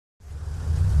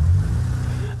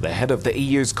The head of the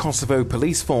EU's Kosovo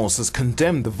police force has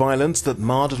condemned the violence that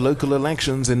marred local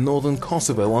elections in northern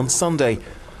Kosovo on Sunday.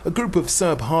 A group of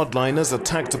Serb hardliners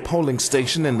attacked a polling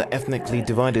station in the ethnically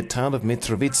divided town of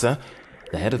Mitrovica.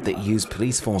 The head of the EU's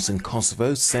police force in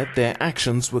Kosovo said their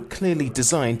actions were clearly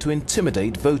designed to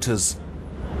intimidate voters.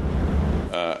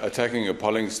 Attacking a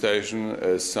polling station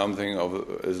is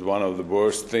one of the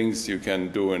worst things you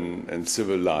can do in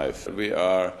civil life. We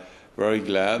are very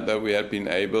glad that we have been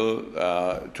able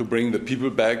to bring the people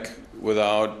back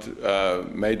without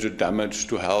major damage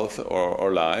to health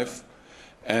or life,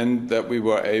 and that we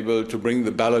were able to bring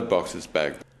the ballot boxes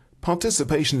back.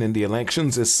 Participation in the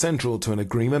elections is central to an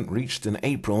agreement reached in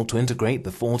April to integrate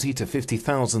the 40 to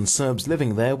 50,000 Serbs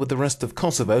living there with the rest of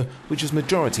Kosovo, which is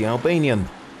majority Albanian.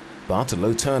 But a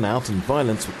low turnout and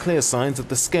violence were clear signs of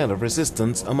the scale of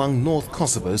resistance among North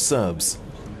Kosovo Serbs.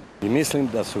 I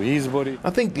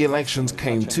think the elections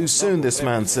came too soon, this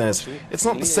man says. It's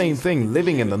not the same thing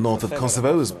living in the north of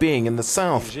Kosovo as being in the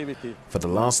south. For the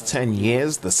last 10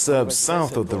 years, the Serbs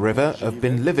south of the river have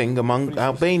been living among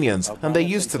Albanians, and they're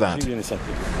used to that.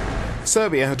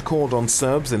 Serbia had called on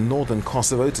Serbs in northern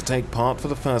Kosovo to take part for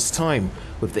the first time,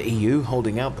 with the EU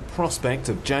holding out the prospect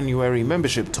of January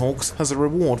membership talks as a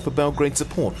reward for Belgrade's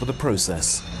support for the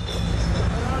process.